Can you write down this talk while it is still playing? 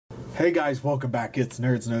Hey guys, welcome back. It's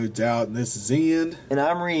Nerds No Doubt, and this is Ian. And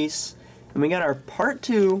I'm Reese. And we got our part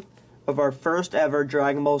 2 of our first ever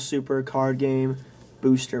Dragon Ball Super card game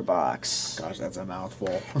booster box. Gosh, that's a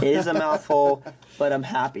mouthful. It is a mouthful, but I'm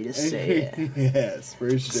happy to say it. Yes, for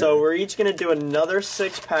sure. So we're each going to do another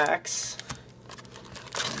 6 packs.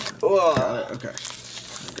 Okay.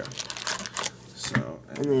 So,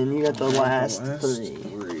 And then you got the last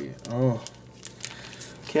 3. Oh,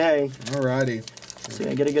 Okay. alrighty. So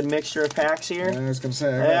I get a good mixture of packs here. I was gonna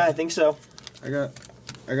say, I think so. I got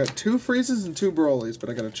 2 Freezes and 2 Brolys, but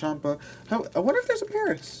I got a Champa. I wonder if there's a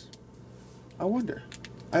Paris. I wonder.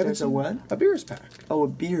 There's a what? A Beerus pack. Oh, a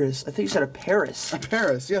Beerus. I think you said a Paris. A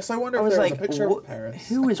Paris. Yes, I wonder I if was there's like, a picture of Paris.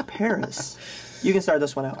 who is Paris? You can start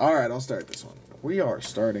this one out. All right, I'll start this one. We are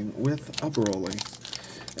starting with a Broly.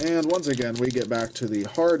 And once again, we get back to the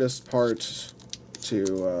hardest part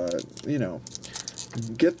to,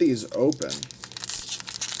 get these open.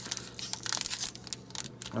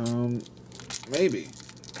 Maybe.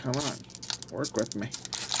 Come on. Work with me.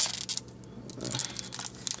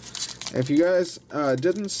 If you guys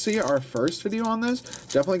didn't see our first video on this,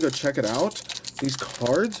 definitely go check it out. These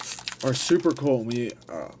cards are super cool. We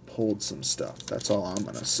pulled some stuff. That's all I'm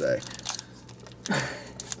going to say.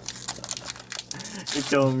 You're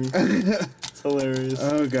killing me. It's hilarious.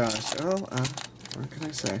 Oh, gosh. Oh, what can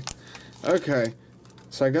I say? Okay.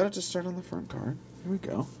 So I got it to start on the front card. Here we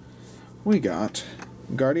go. We got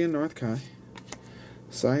Guardian North Kai,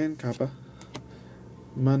 Saiyan Kappa,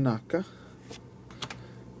 Manaka,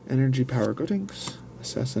 Energy Power Goodings,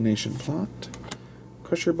 Assassination Plot,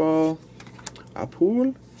 Crusher Ball,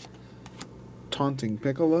 Apul, Taunting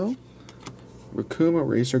Piccolo, Rikuma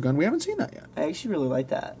Racer Gun. We haven't seen that yet. I actually really like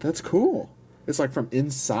that. That's cool. It's like from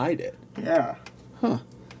inside it. Yeah. Huh.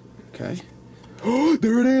 Okay. Oh,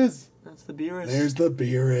 there it is! That's the Beerus. There's the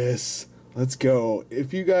Beerus. Let's go.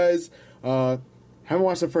 If you guys haven't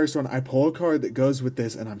watched the first one, I pull a card that goes with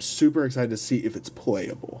this, and I'm super excited to see if it's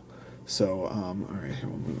playable. So, all right,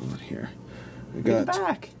 we'll move on here. We got. Get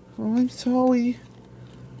back. Oh, I'm sorry.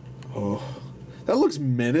 Oh, that looks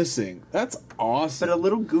menacing. That's awesome. But a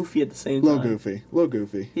little goofy at the same time. Little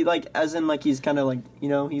goofy. He as in he's kind of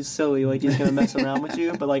he's silly, he's gonna mess around with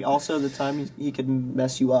you, but also the time he could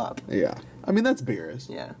mess you up. Yeah, I mean that's Beerus.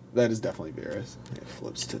 Yeah, that is definitely Beerus. It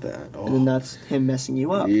flips to that. Oh. And then that's him messing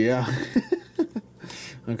you up. Yeah.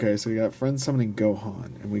 Okay, so we got Friend Summoning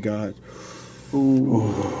Gohan, and we got.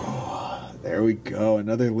 Ooh. There we go,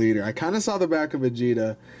 another leader. I kind of saw the back of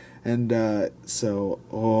Vegeta, and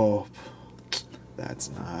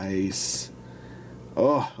that's nice.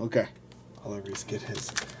 Oh, okay. I'll let Reese get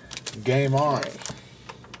his game on.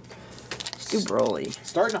 Let's do Broly.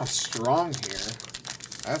 Starting off strong here.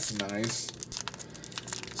 That's nice.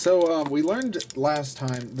 So, we learned last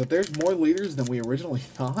time that there's more leaders than we originally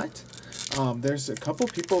thought. There's a couple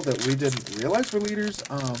people that we didn't realize were leaders.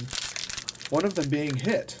 One of them being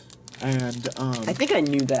Hit. And, I think I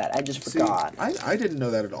knew that. I just forgot. I didn't know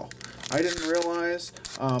that at all. I didn't realize.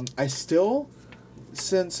 I still,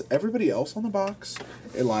 since everybody else on the box,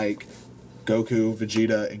 like Goku,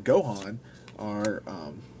 Vegeta, and Gohan are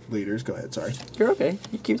leaders. Go ahead, sorry. You're okay.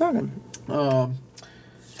 You keep talking. Are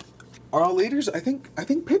all leaders? I think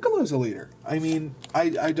Piccolo's a leader. I mean,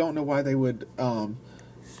 I don't know why they would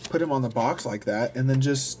put him on the box like that, and then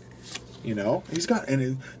just, he's got,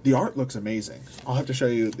 and the art looks amazing. I'll have to show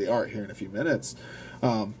you the art here in a few minutes,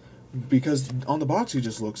 because on the box he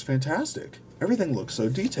just looks fantastic. Everything looks so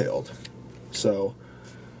detailed. So,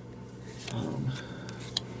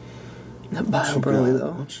 Not Bio Broly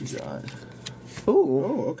though. What you got? Ooh.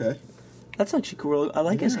 Oh, okay. That's actually cool. I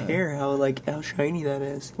like his hair. How shiny that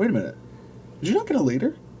is. Wait a minute. Did you not get a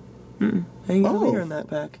leader? I didn't get a leader in that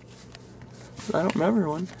pack. I don't remember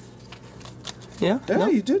one. Yeah? Yeah, no.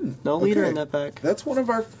 you didn't. No leader in that pack. That's one of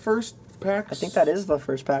our first packs. I think that is the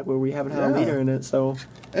first pack where we haven't had a leader in it, so...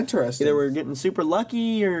 Interesting. Either we're getting super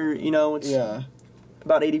lucky, or, it's... Yeah.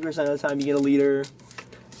 About 80% of the time you get a leader.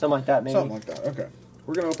 Something like that, maybe. Something like that, okay.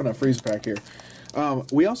 We're going to open a Frieza pack here.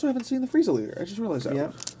 We also haven't seen the Frieza leader. I just realized that.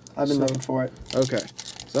 Yeah. I've been looking for it. Okay.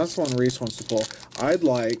 So that's the one Reese wants to pull. I'd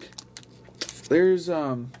like... There's,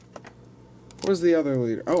 what was the other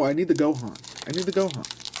leader? Oh, I need the Gohan. I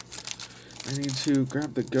need to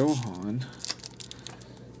grab the Gohan.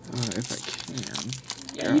 If I can.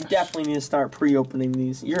 Yeah, you definitely need to start pre-opening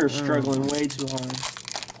these. You're struggling way too hard.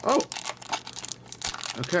 Oh!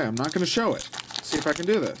 Okay, I'm not going to show it. See if I can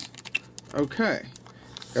do this. Okay.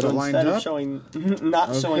 Got it lined up. Instead of showing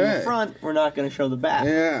the front, we're not going to show the back.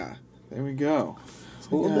 Yeah. There we go. It's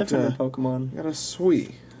a little different than Pokemon. Got a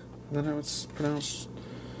Sui. And then how it's pronounced.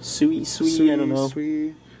 Sui, I don't know.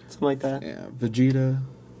 Sui. Something like that. Yeah, Vegeta.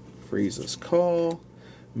 Frieza's Call,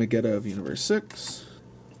 Megetta of Universe 6,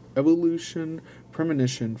 Evolution,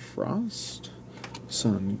 Premonition, Frost,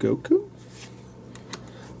 Son Goku,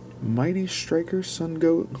 Mighty Striker, Son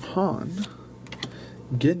Gohan,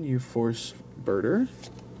 Ginyu Force Birder.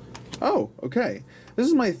 Oh, okay. This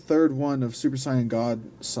is my third one of Super Saiyan God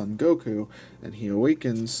Son Goku, and he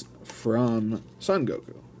awakens from Son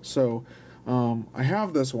Goku. So, I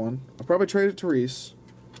have this one. I'll probably trade it to Reese,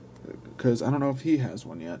 because I don't know if he has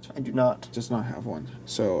one yet. I do not. Does not have one.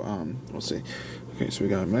 So, we'll see. Okay, so we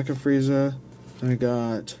got Mecha Frieza, then we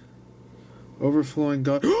got Overflowing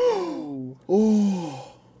God. Oh!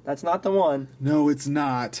 That's not the one. No, it's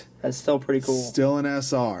not. That's still pretty cool. Still an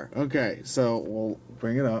SR. Okay, so we'll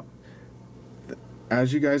bring it up.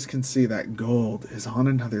 As you guys can see, that gold is on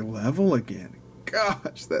another level again.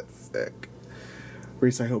 Gosh, that's sick.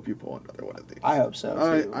 Reese, I hope you pull another one of these. I hope so,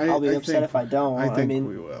 too. I'll be upset if I don't. I think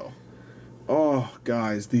we will. Oh,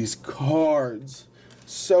 guys, these cards.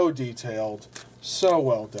 So detailed. So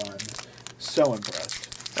well done. So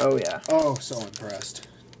impressed. Oh, yeah. Oh, so impressed.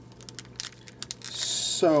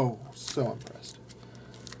 So impressed.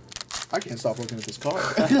 I can't stop looking at this card.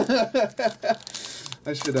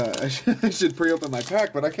 I should pre-open my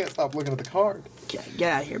pack, but I can't stop looking at the card. Get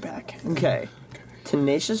out of here, back. Okay.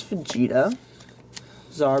 Tenacious Vegeta.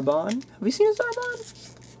 Zarbon. Have we seen a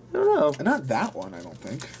Zarbon? I don't know. And not that one, I don't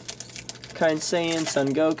think. Kind Saiyan,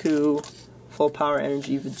 Son Goku, Full Power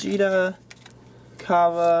Energy Vegeta,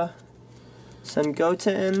 Kava, Son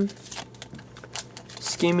Goten,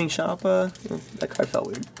 Scheming Shappa. That card felt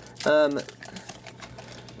weird.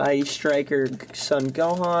 Mighty Striker, Son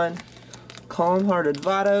Gohan, Calm-Hearted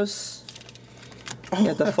Vados. You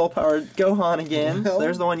got the Full Power Gohan again. Well, So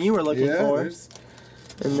there's the one you were looking for.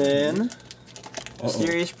 And then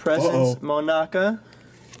Mysterious Presence, Monaka,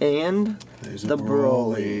 and there's the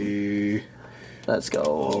Broly. Let's go.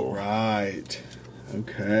 All right.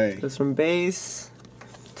 Okay. That's from base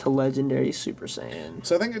to legendary Super Saiyan.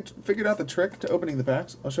 So I think I figured out the trick to opening the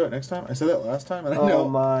packs. I'll show it next time. I said that last time, and I Oh know.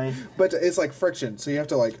 my. But it's like friction, so you have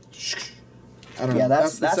to like. I don't know. Yeah,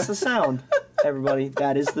 that's the sound. Everybody,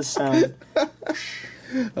 that is the sound.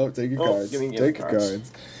 Oh, take your cards. give me Take your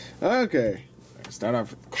cards. cards. Okay. Start off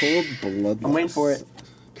with Cold Bloodlust. I'm waiting for it.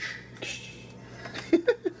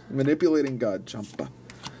 Manipulating God Champa.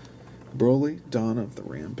 Broly, Dawn of the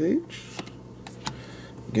Rampage.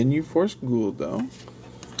 Ginyu Force Guldo.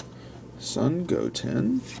 Son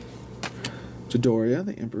Goten. Dodoria,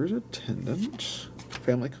 the Emperor's Attendant.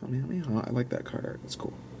 Family Kamehameha. I like that card art. It's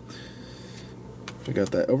cool. We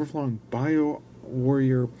got that Overflowing Bio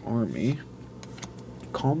Warrior Army.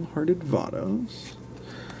 Calm-Hearted Vados.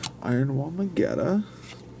 Iron Wall Megetta.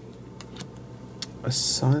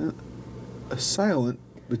 Assailant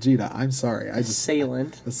Vegeta. I'm sorry.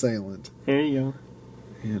 Assailant. Assailant. There you go.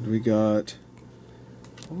 And we got.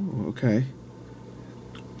 Oh, okay.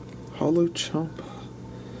 Hollow Champa.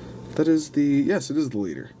 That is the. Yes, it is the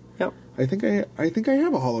leader. Yep. I think I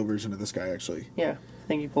have a hollow version of this guy actually. Yeah. I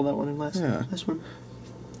think you pulled that one in last one.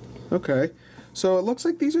 Okay. So it looks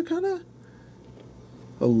like these are kind of.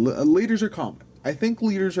 Leaders are common. I think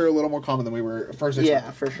leaders are a little more common than we were first expecting. Yeah,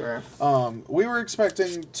 for sure. We were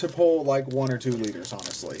expecting to pull like one or two leaders,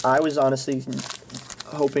 honestly. I was honestly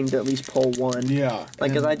hoping to at least pull one. Yeah.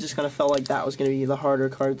 Like, because I just kind of felt like that was going to be the harder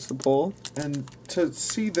cards to pull. And to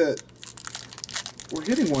see that we're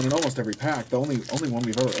getting one in almost every pack. The only one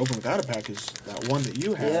we've ever opened without a pack is that one that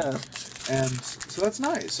you have. Yeah. And so that's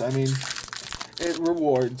nice. I mean, it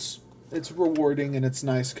rewards. It's rewarding and it's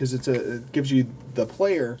nice because it gives you the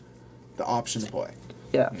player the option to play.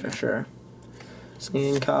 Yeah, for sure.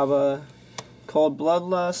 Saiyan Kaba, Cold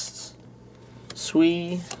Bloodlust,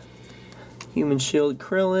 Sui, Human Shield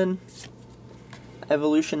Krillin,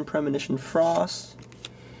 Evolution Premonition Frost,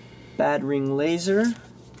 Bad Ring Laser,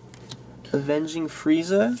 Avenging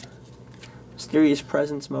Frieza, Mysterious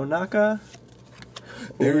Presence Monaka.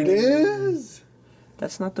 There it is!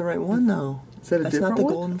 That's not the right one, though. Is that a That's different not the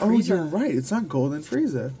one? Golden Oh, Frieza. you're right. It's not Golden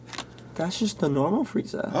Frieza. That's just the normal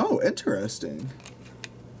Frieza. Oh, interesting.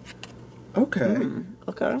 Okay.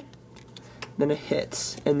 Okay. Then it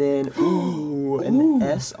hits. And then, an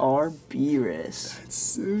SR Beerus. That's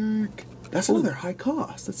sick. That's another high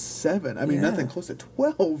cost. That's 7. I mean, Yeah. nothing close to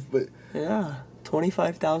 12, but... Yeah.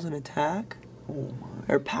 25,000 attack. Oh,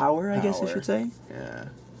 my. Or power, I guess I Power. should say. Yeah.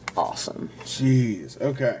 Awesome. Jeez.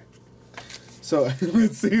 Okay. So,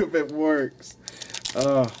 let's see if it works.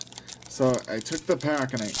 So, I took the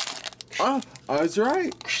pack and I was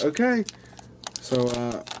right. Okay. So,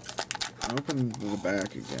 open the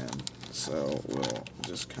back again. So, we'll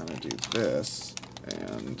just kind of do this.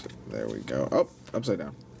 And there we go. Oh, upside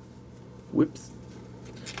down. Whoops.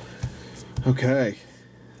 Okay.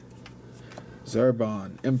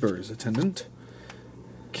 Zarbon, Emperor's Attendant.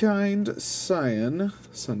 Kind Saiyan,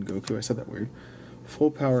 Son Goku, I said that weird.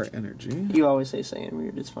 Full power energy. You always say Saiyan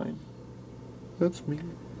weird, it's fine. That's me.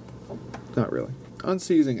 Not really.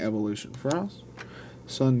 Unceasing Evolution, Frost.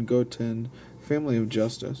 Son Goten, Family of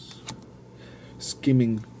Justice.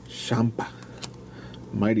 Scheming Champa.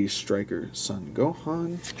 Mighty Striker, Son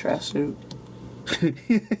Gohan. Trash suit.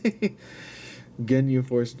 Ginyu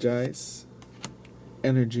Force Jais.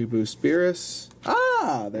 Energy Boost Beerus.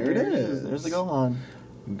 Ah, there it is. There's the Gohan.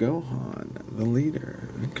 Gohan, the leader.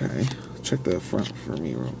 Okay. Check the front for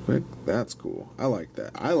me real quick. That's cool. I like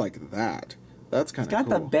that. I like that. That's kind of cool. Got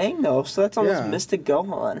the bang though, so that's almost Yeah. Mystic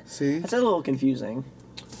Gohan. See? That's a little confusing.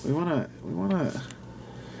 We wanna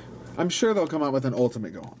I'm sure they'll come out with an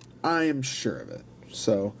Ultimate Gohan. I am sure of it.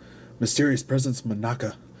 So, Mysterious Presence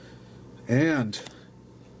Manaka. And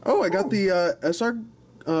I got the SR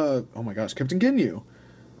oh my gosh, Captain Ginyu.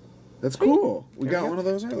 That's cool. We got one of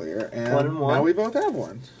those earlier, and 1 and 1. now we both have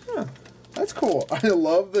one. Huh. That's cool. I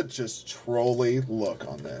love the just trolly look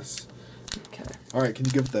on this. Okay. All right, can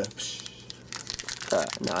you give the?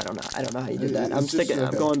 No, I don't know. I don't know how you did that. It's I'm just sticking. like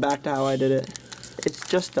I'm a- going back to how I did it. It's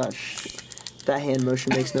just a. That hand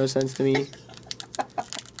motion makes no sense to me.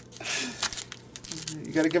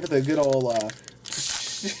 You gotta give it the good old.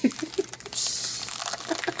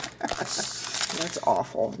 That's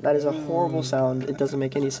awful. That is a horrible sound. It doesn't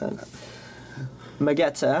make any sense.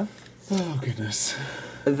 Magetta. Oh goodness.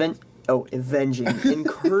 Avenging.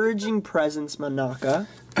 Encouraging Presence Manaka.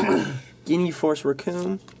 Ginyu Force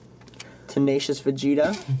Raccoon. Tenacious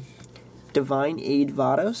Vegeta. Divine Aid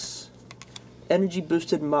Vados. Energy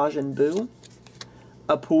Boosted Majin Buu.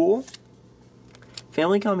 Apool.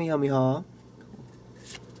 Family Kamehameha.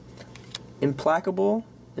 Implacable.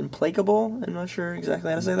 I'm not sure exactly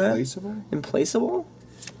how to say that. Placeable? Implaceable?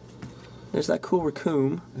 There's that cool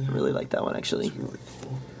raccoon. I really like that one actually. It's really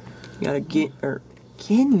cool. You gotta get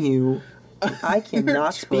can you? I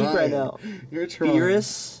cannot speak right now. You're trying.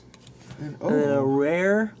 Beerus, And and then a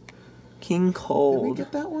rare King Did we Cold.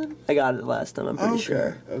 get that one? I got it last time. I'm pretty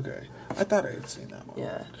sure. Okay. I thought I had seen that one.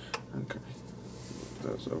 Yeah. Okay.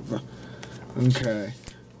 That's over. Okay.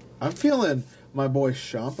 I'm feeling my boy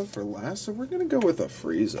Champa for last, so we're gonna go with a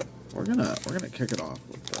Frieza. We're gonna kick it off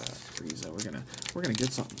with Frieza. We're gonna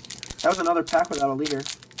get something. That was another pack without a leader.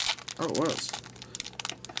 Oh, it was.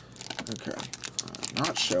 Okay.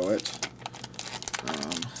 Not show it.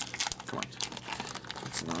 Come on.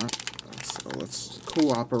 Let's not. Let's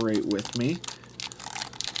cooperate with me.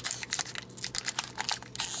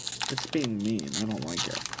 It's being mean. I don't like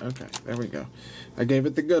it. Okay, there we go. I gave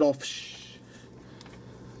it the good old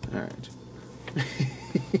Alright.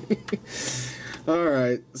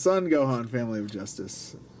 Alright. Son Gohan, Family of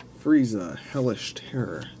Justice. Frieza, Hellish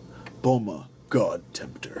Terror. Bulma, God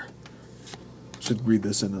Tempter. Should read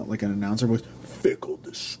this in like an announcer voice. Fickle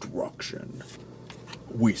Destruction.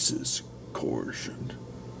 Whis' Coercion.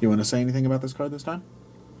 You want to say anything about this card this time?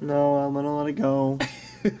 No, I'm gonna let it go.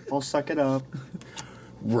 I'll suck it up.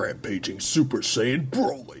 Rampaging Super Saiyan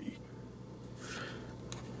Broly.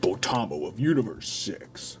 Botamo of Universe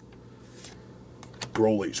 6.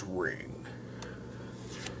 Broly's Ring.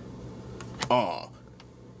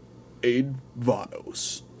 Aid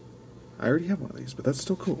Vados. I already have one of these, but that's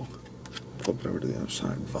still cool. Flip it over to the other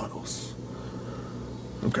side. Vados.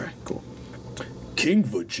 Okay, cool. King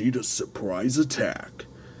Vegeta's Surprise Attack.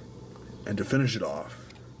 And to finish it off,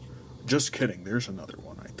 just kidding, there's another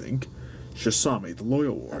one, I think. Shisame, the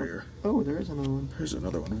Loyal Warrior. Oh, there is another one. Here's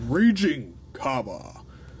another one. Raging Kaba.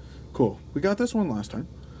 Cool. We got this one last time.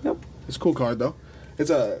 Yep. It's a cool card, though.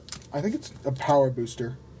 I think it's a power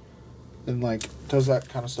booster. And, like, does that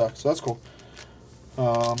kind of stuff. So that's cool.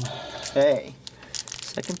 Hey.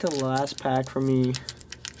 Second to last pack for me.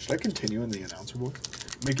 Should I continue in the announcer voice?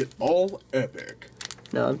 Make it all epic.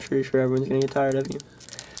 No, I'm pretty sure everyone's gonna get tired of you.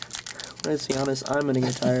 Let's be honest, I'm gonna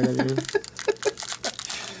get tired of you.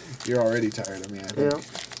 You're already tired of me, I think. Yeah.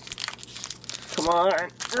 Come on.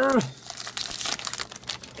 Ugh.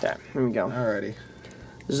 Okay, here we go. Alrighty.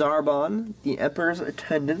 Zarbon, the Emperor's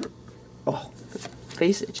Attendant. Oh,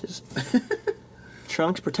 face itches.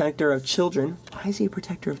 Trunks, Protector of Children. Why is he a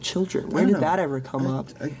protector of children? Where I did know. that ever come up?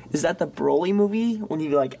 I- Is that the Broly movie? When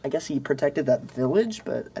he, I guess he protected that village,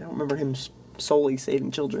 but I don't remember him solely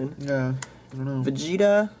saving children. Yeah, I don't know.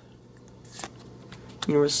 Vegeta.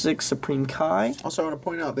 Universe 6, Supreme Kai. Also, I want to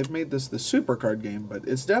point out, they've made this the Super card game, but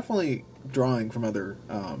it's definitely drawing from other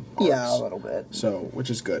arts. Yeah, a little bit. So, which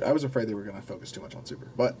is good. I was afraid they were going to focus too much on Super.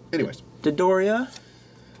 But, anyways. Dodoria.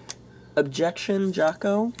 Objection,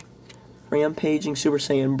 Jocko. Rampaging Super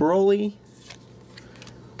Saiyan Broly.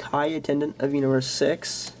 High Attendant of Universe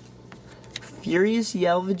 6, Furious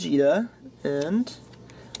Yell Vegeta, and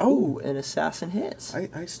an Assassin Hits.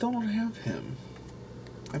 I still don't have him.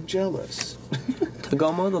 I'm jealous.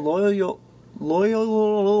 Tagomo, the loyal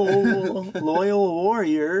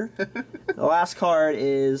warrior. The last card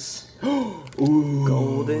is Ooh,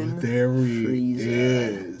 Golden there he Frieza.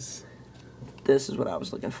 is. This is what I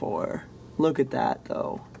was looking for. Look at that,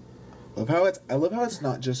 though. I love how it's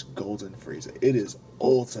not just Golden Frieza. It is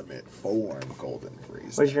Ultimate Form Golden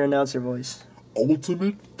Frieza. Where's your announcer voice?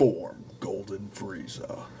 Ultimate Form Golden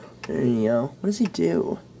Frieza. There you go. What does he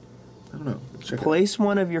do? I don't know. Check it. Place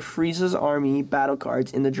one of your Frieza's Army battle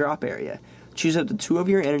cards in the drop area. Choose up to 2 of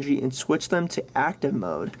your energy and switch them to active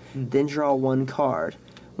mode. Then draw 1 card.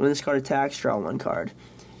 When this card attacks, draw 1 card.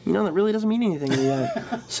 You know, that really doesn't mean anything to me yet.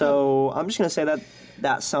 So I'm just going to say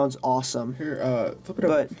that sounds awesome. Here, flip it But,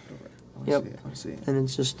 over. I want to see it. And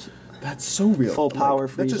it's just That's so real. full power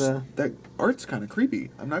Frieza. That art's kind of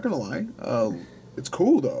creepy. I'm not gonna lie. It's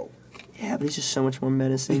cool though. Yeah, but he's just so much more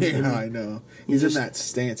menacing. Yeah, I know. He's in that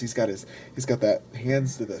stance. He's got that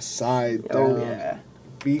hands to the side, Oh, down, yeah.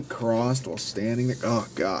 feet crossed while standing there. Oh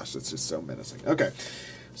gosh, it's just so menacing. Okay,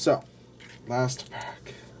 so last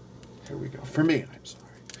pack. Here we go. For me, I'm sorry.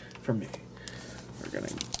 For me, we're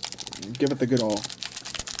gonna give it the good old.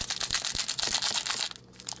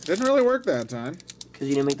 Didn't really work that time. Because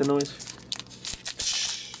you didn't make the noise.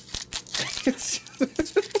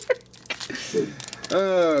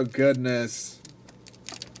 Oh, goodness.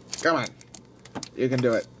 Come on. You can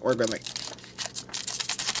do it. Work with me.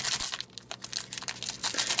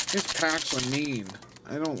 These packs are mean.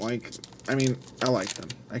 I like them.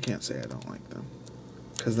 I can't say I don't like them.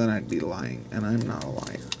 Because then I'd be lying, and I'm not a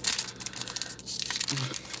liar.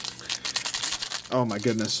 Oh, my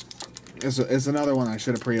goodness. It's another one I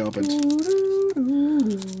should have pre-opened.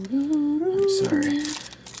 I'm sorry.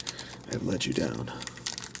 I've let you down.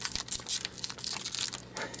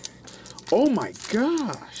 Oh my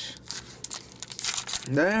gosh!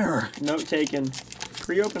 There! Note taken.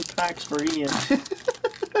 Pre-open packs for Ian.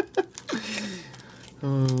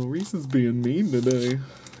 Oh, Reese is being mean today.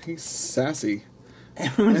 He's sassy.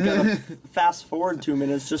 Everyone's got to fast forward 2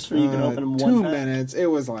 minutes just so you can open them 2 one pack. minutes. It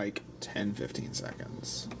was like 10-15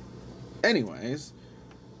 seconds. Anyways,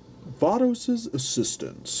 Vados'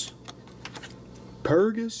 assistants.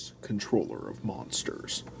 Paragus, controller of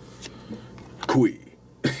monsters. Kui.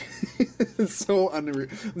 It's so unreal.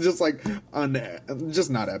 Just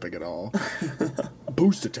not epic at all.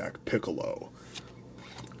 Boost attack Piccolo.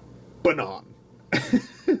 Banan.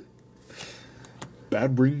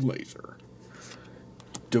 Bad Ring Laser.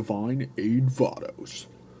 Divine Aid Vados.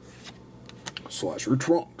 Slasher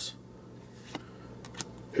Trunks.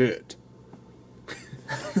 Hit.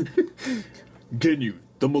 Ginyu,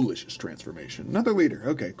 the malicious transformation. Another leader.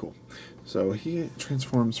 Okay, cool. So he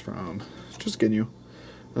transforms from just Ginyu.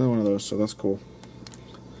 Another one of those, so that's cool.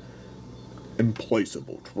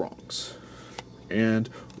 Implaceable Trunks. And,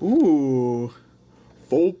 ooh,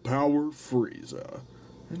 full power Frieza.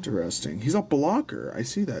 Interesting. He's a blocker. I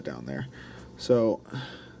see that down there. So,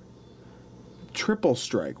 triple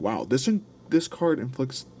strike. Wow, this card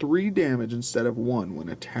inflicts 3 damage instead of 1 when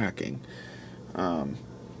attacking.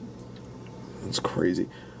 That's crazy.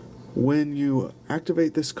 When you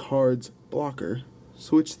activate this card's blocker,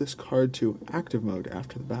 switch this card to active mode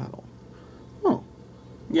after the battle. Oh.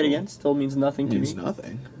 Yet again, still means nothing to me. Means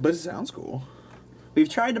nothing, but it sounds cool. We've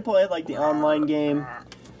tried to play it like the online game.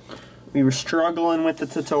 We were struggling with the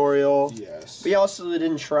tutorial. Yes. We also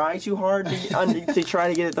didn't try too hard to try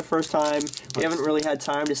to get it the first time. We haven't really had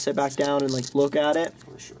time to sit back down and look at it.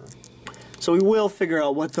 For sure. So we will figure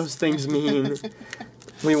out what those things mean.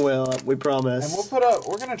 We will. We promise. And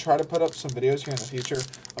we're gonna try to put up some videos here in the future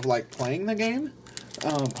of playing the game.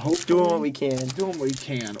 Hopefully Doing what we can. Doing what we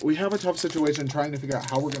can. We have a tough situation trying to figure out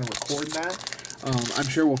how we're gonna record that. I'm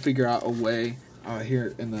sure we'll figure out a way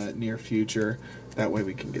here in the near future. That way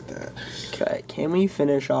we can get that. Okay, can we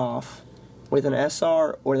finish off with an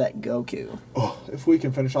SR or that Goku? Oh, if we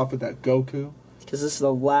can finish off with that Goku. Because this is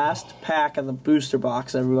the last pack of the booster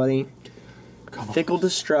box, everybody. Come on. Fickle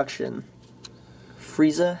Destruction.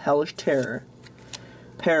 Frieza, Hellish Terror.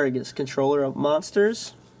 Paragus, Controller of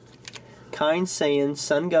Monsters. Kind Saiyan,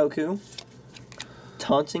 Son Goku.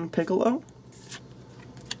 Taunting Piccolo.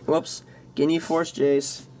 Whoops. Ginyu Force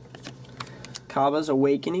Jace. Cabba's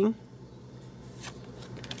Awakening.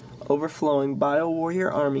 Overflowing Bio Warrior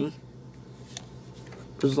Army.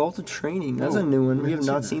 Result of Training. That's a new one. We have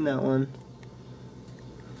not seen that one.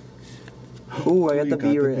 Ooh, I got the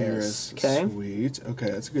Beerus. Okay. Sweet. Okay,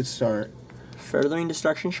 that's a good start. Furthering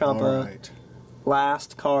Destruction Champa. All right.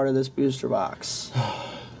 Last card of this booster box.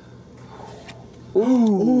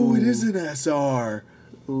 Oh, it is an SR.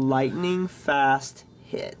 Lightning fast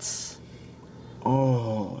hits.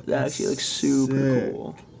 Oh, That actually looks super sick.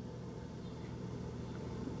 cool.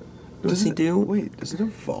 What's he do? Wait, does it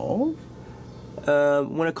evolve?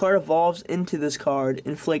 When a card evolves into this card,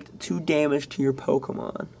 inflict 2 damage to your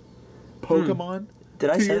Pokemon. Pokemon? Did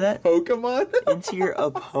I To say your that? Pokemon? Into your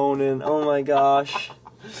opponent. Oh my gosh.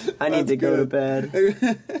 I need to go to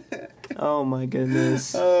bed. Oh my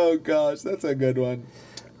goodness. Oh gosh, that's a good one.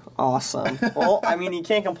 Awesome. Well, I mean, you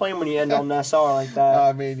can't complain when you end on an SR like that.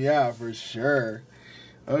 I mean, yeah, for sure.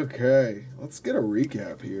 Okay, let's get a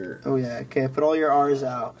recap here. Oh yeah, okay, put all your R's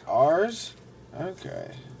out. Ours?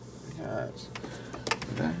 Okay. We got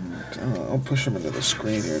that. I'll push them into the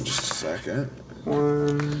screen here in just a second.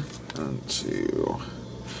 1, And 2.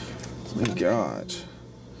 We got.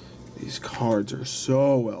 These cards are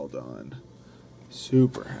so well done.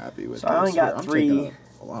 Super happy with So this. I only got I'm 3. taking up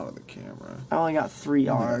a lot of the camera. I only got 3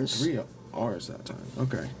 I only got R's. 3 R's that time.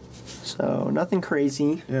 Okay. So nothing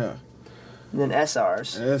crazy. Yeah. And then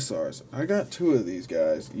SRs. SRs. I got 2 of these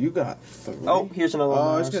guys. You got 3. Oh, here's another one.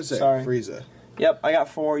 Oh, I was gonna say Sorry. Frieza. Yep, I got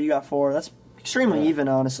 4. You got 4. That's extremely Yeah, even,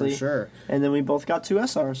 honestly. For sure. And then we both got 2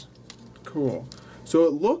 SRs. Cool. So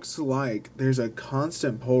it looks like there's a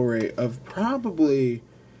constant pull rate of probably,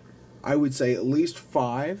 I would say, at least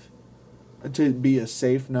 5 to be a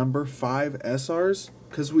safe number. 5 SRs,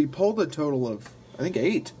 because we pulled a total of, I think,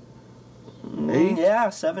 8. 8? Yeah,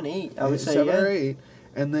 7, 8. I would say 7 yeah. or 8,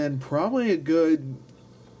 and then probably a good,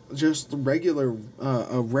 just regular,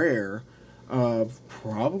 a rare of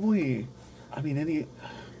probably, I mean,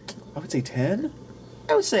 I would say 10.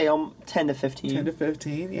 I would say 10 to 15. 10 to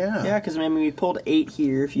 15, yeah. Yeah, because I mean, we pulled 8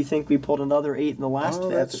 here. If you think we pulled another 8 in the last Oh,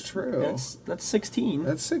 fifth, that's true. That's 16.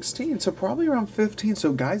 That's 16, so probably around 15.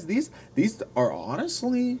 So guys, these are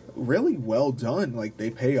honestly really well done. Like, they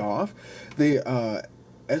pay off. The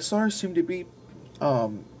SRs seem to be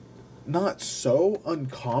not so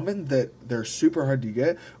uncommon that they're super hard to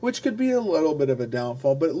get, which could be a little bit of a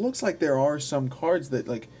downfall, but it looks like there are some cards that,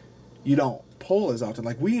 like, you don't pull as often.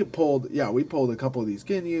 Like, we pulled a couple of these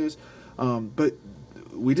Ginyus, but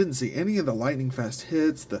we didn't see any of the lightning fast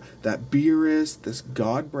hits, that Beerus, this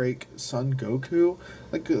Godbreak Son Goku.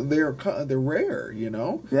 Like, they're rare, you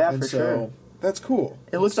know? Yeah, and for so, sure. That's cool.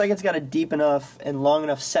 It looks like it's got a deep enough and long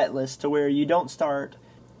enough set list to where you don't start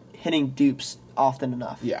hitting dupes often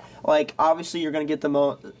enough. Yeah. Like, obviously, you're going to get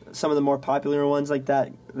some of the more popular ones like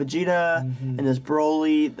that Vegeta and this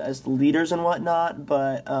Broly as the leaders and whatnot,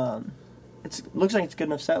 but it looks like it's a good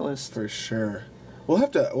enough set list. For sure. We'll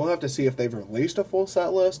have to see if they've released a full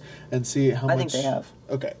set list and see how much. I think they have.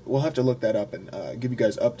 Okay, we'll have to look that up and give you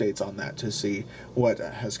guys updates on that to see what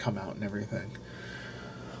has come out and everything.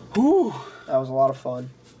 Whew, that was a lot of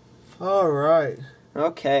fun. All right.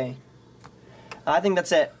 Okay. I think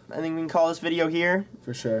that's it. I think we can call this video here.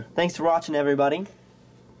 For sure. Thanks for watching, everybody.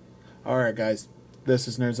 All right, guys. This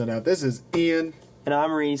is Nerds Out. This is Ian. And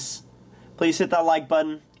I'm Reese. Please hit that like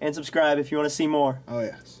button and subscribe if you want to see more. Oh,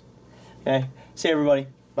 yes. Okay. See you, everybody.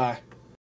 Bye.